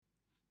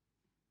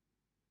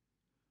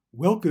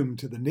Welcome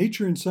to the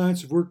Nature and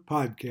Science of Work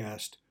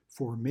podcast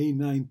for May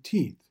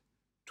 19th,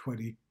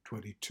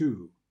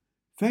 2022.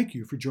 Thank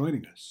you for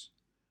joining us.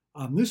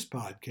 On this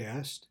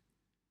podcast,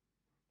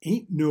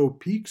 Ain't No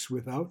Peaks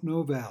Without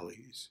No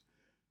Valleys,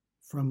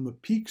 from the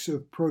peaks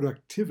of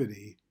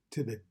productivity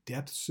to the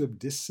depths of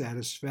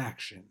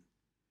dissatisfaction,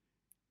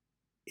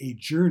 a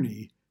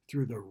journey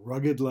through the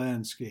rugged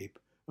landscape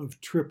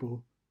of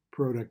triple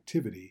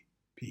productivity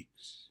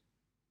peaks.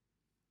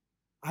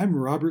 I'm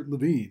Robert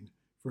Levine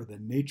for the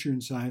Nature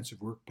and Science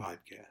of Work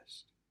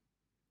podcast.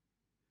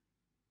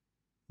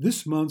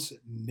 This month's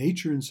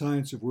Nature and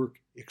Science of Work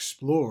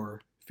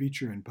Explore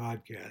feature and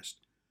podcast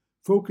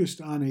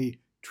focused on a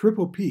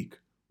triple peak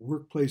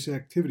workplace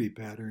activity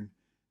pattern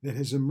that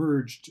has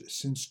emerged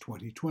since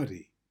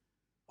 2020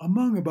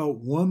 among about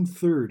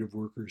 1/3 of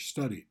workers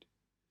studied.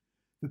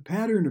 The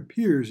pattern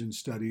appears in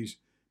studies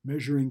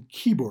measuring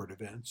keyboard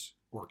events,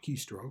 or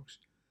keystrokes,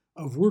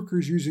 of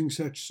workers using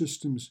such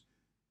systems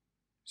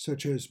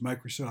such as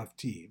Microsoft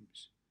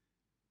Teams.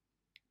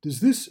 Does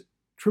this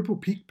triple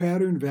peak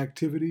pattern of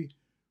activity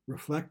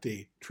reflect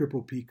a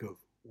triple peak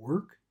of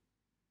work?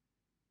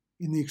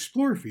 In the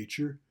Explore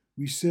feature,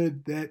 we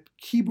said that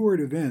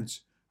keyboard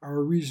events are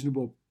a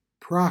reasonable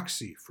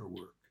proxy for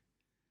work.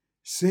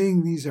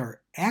 Saying these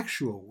are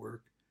actual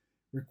work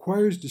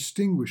requires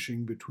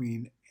distinguishing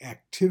between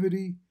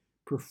activity,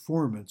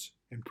 performance,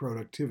 and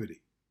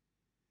productivity.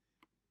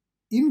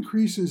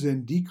 Increases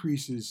and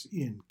decreases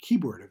in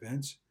keyboard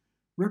events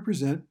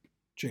represent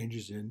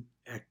changes in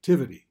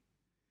activity.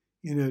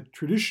 In a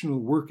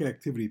traditional work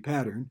activity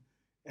pattern,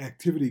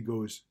 activity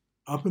goes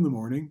up in the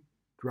morning,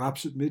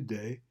 drops at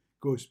midday,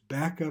 goes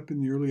back up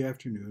in the early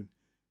afternoon,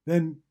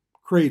 then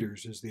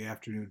craters as the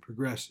afternoon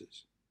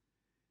progresses.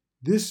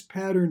 This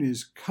pattern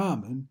is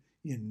common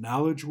in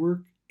knowledge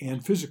work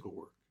and physical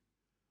work.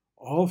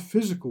 All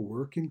physical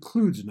work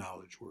includes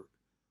knowledge work.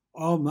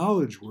 All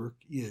knowledge work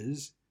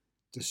is,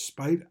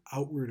 despite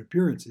outward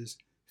appearances,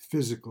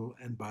 physical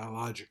and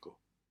biological.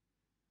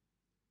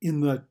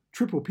 In the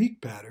triple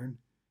peak pattern,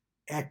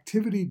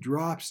 activity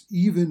drops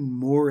even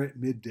more at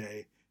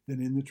midday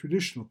than in the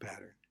traditional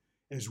pattern,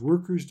 as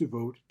workers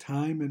devote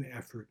time and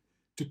effort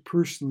to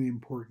personally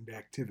important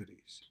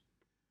activities.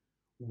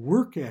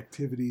 Work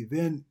activity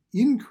then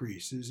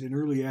increases in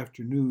early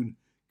afternoon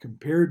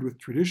compared with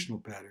traditional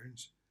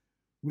patterns,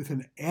 with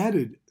an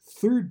added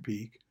third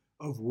peak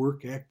of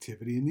work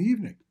activity in the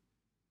evening.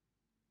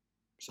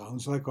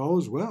 Sounds like all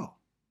is well.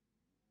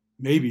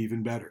 Maybe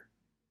even better.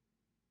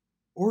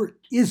 Or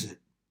is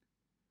it?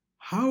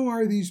 How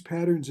are these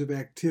patterns of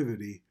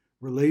activity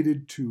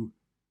related to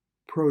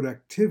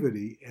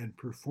productivity and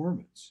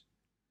performance?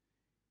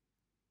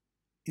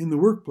 In the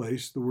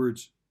workplace, the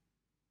words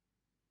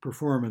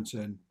performance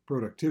and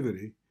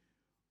productivity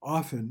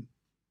often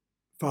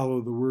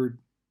follow the word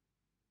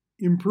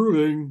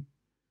improving,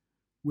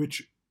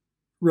 which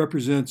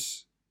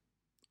represents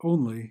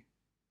only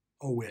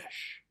a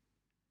wish.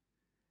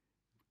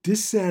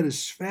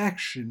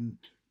 Dissatisfaction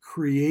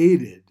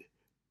created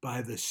by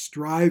the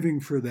striving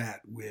for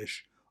that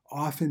wish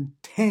often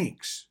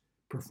tanks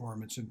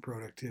performance and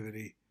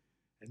productivity,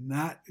 and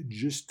not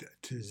just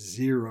to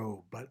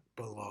zero, but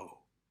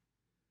below.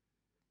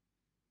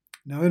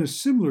 Now, in a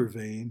similar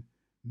vein,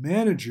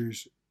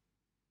 managers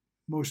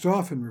most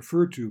often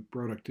refer to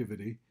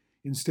productivity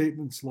in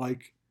statements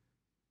like,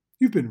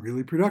 "You've been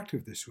really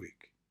productive this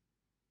week,"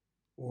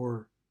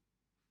 or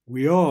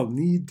 "We all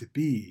need to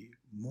be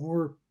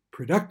more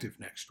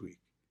productive next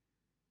week."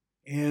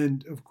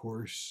 And, of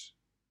course,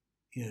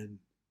 in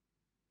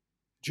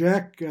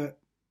 "Jack,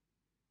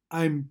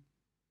 I'm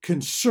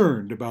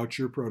concerned about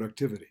your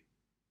productivity."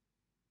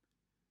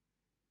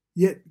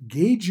 Yet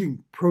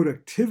gauging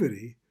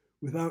productivity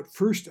without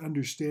first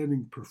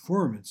understanding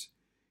performance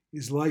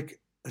is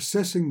like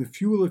assessing the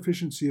fuel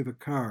efficiency of a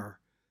car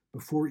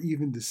before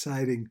even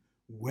deciding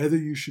whether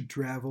you should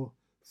travel,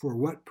 for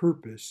what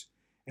purpose,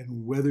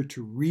 and whether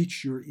to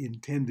reach your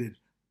intended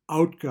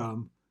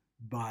outcome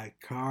by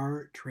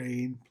car,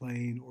 train,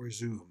 plane, or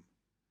Zoom.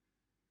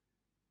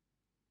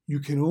 You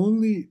can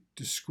only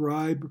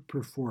describe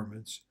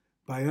performance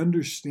by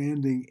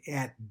understanding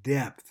at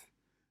depth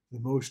the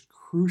most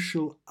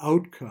crucial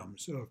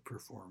outcomes of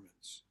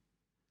performance.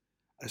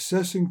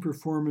 Assessing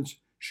performance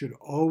should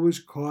always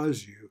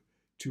cause you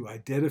to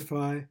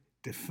identify,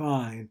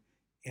 define,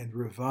 and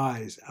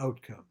revise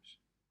outcomes.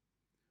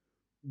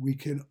 We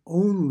can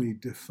only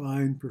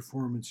define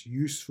performance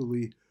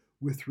usefully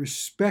with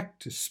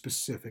respect to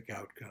specific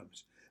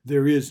outcomes.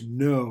 There is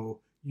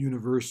no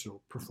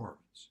universal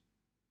performance.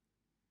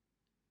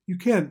 You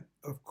can,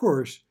 of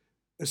course,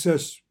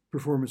 assess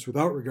performance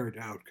without regard to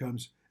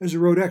outcomes as a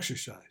rote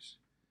exercise,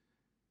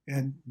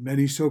 and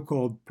many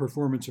so-called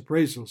performance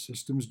appraisal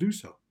systems do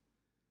so.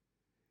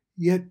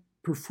 Yet,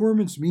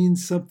 performance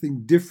means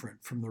something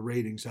different from the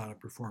ratings on a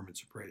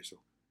performance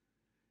appraisal.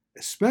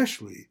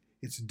 Especially,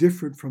 it's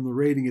different from the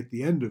rating at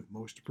the end of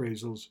most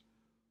appraisals,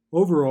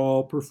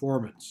 overall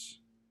performance.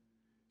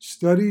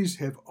 Studies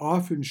have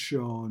often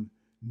shown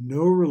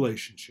no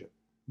relationship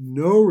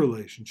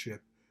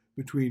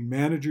between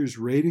managers'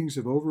 ratings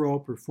of overall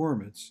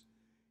performance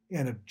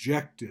and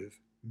objective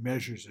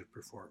measures of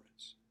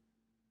performance.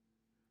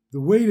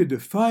 The way to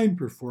define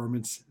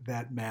performance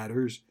that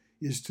matters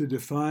is to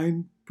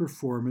define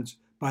performance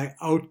by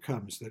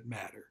outcomes that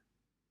matter,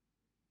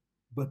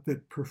 but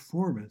that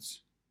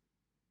performance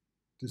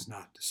does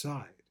not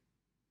decide.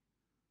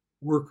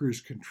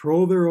 Workers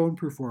control their own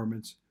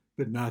performance,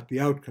 but not the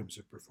outcomes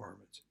of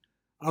performance.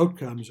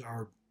 Outcomes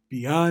are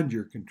beyond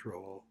your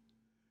control.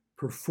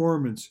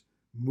 Performance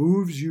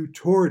moves you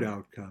toward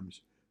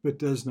outcomes, but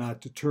does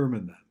not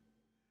determine them.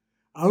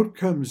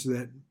 Outcomes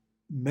that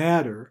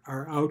matter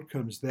are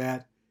outcomes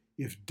that,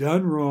 if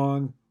done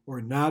wrong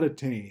or not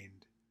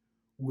attained,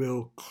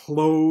 will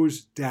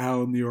close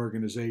down the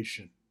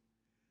organization.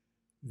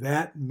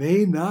 That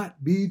may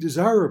not be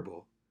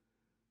desirable,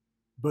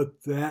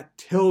 but that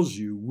tells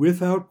you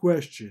without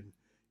question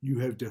you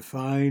have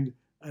defined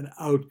an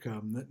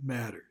outcome that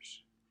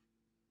matters.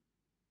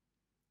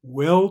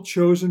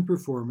 Well-chosen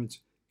performance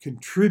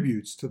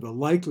contributes to the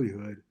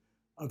likelihood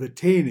of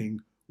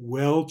attaining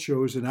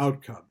well-chosen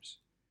outcomes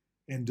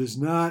and does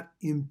not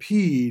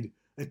impede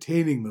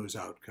attaining those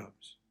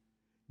outcomes.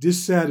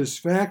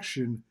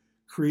 Dissatisfaction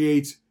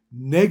creates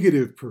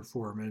negative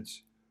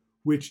performance,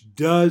 which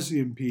does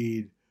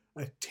impede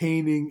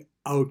attaining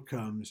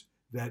outcomes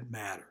that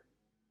matter.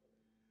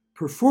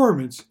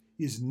 Performance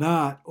is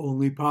not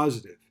only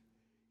positive,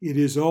 it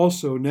is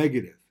also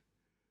negative.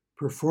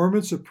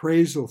 Performance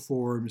appraisal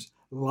forms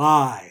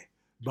lie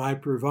by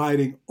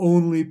providing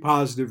only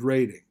positive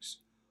ratings,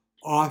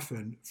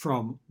 often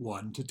from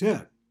 1 to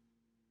 10.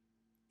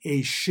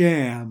 A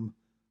sham,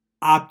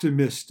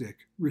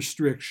 optimistic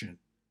restriction.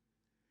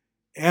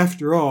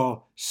 After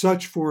all,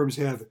 such forms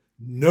have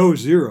no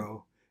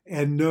zero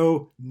and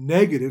no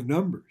negative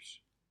numbers.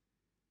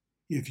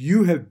 If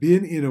you have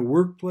been in a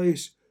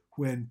workplace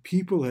when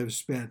people have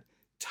spent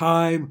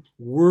time,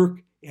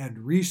 work, and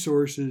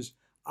resources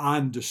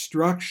on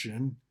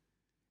destruction,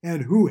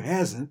 and who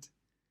hasn't,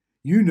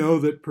 you know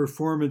that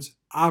performance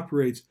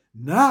operates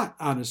not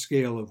on a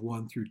scale of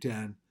 1 through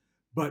 10,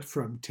 but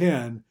from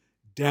 10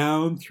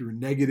 down through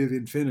negative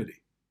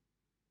infinity.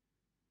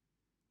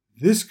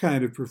 This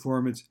kind of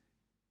performance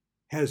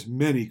has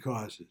many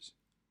causes.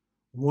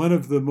 One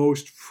of the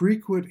most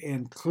frequent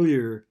and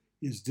clear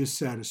is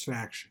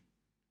dissatisfaction.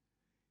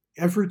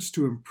 Efforts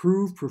to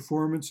improve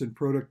performance and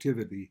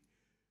productivity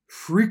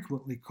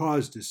frequently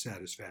cause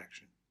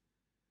dissatisfaction.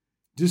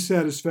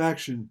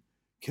 Dissatisfaction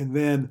can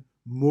then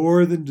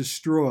more than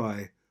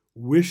destroy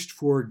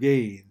wished-for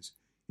gains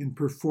in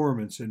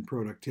performance and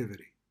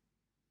productivity.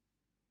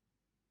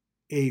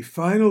 A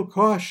final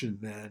caution,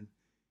 then,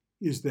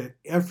 is that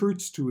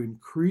efforts to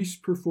increase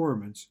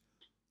performance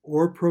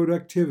or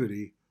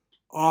productivity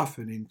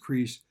often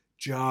increase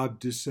job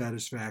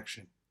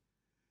dissatisfaction.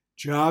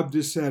 Job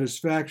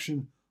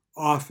dissatisfaction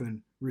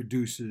often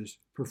reduces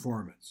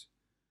performance.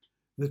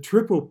 The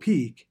triple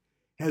peak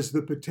has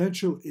the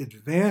potential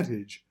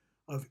advantage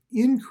of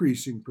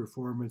increasing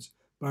performance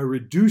by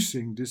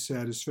reducing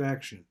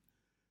dissatisfaction,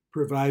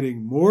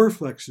 providing more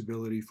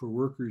flexibility for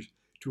workers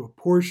to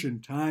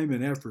apportion time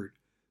and effort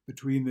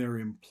between their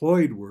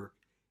employed work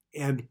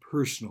and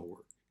personal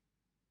work.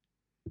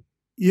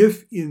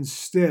 If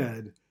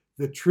instead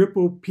the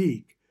triple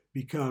peak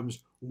becomes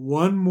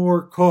one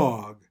more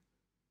cog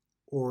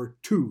or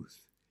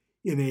tooth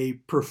in a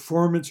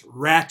performance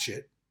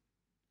ratchet,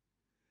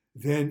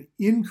 then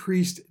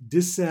increased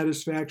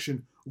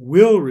dissatisfaction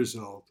will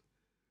result,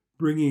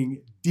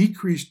 bringing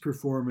decreased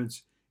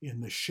performance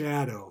in the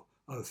shadow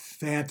of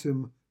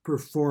phantom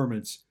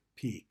performance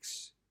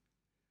peaks.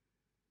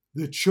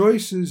 The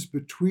choices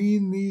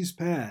between these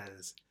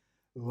paths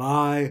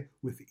lie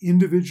with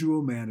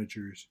individual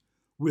managers,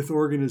 with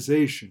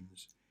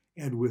organizations,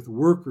 and with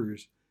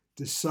workers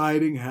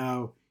deciding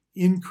how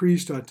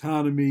increased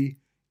autonomy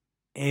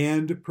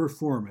and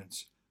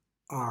performance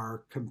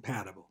are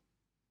compatible.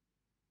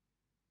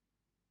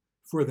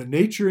 For the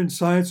Nature and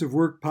Science of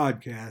Work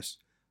podcast,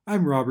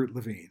 I'm Robert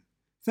Levine.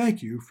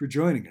 Thank you for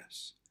joining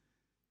us.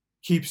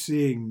 Keep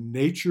seeing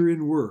nature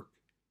in work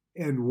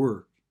and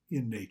work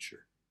in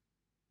nature.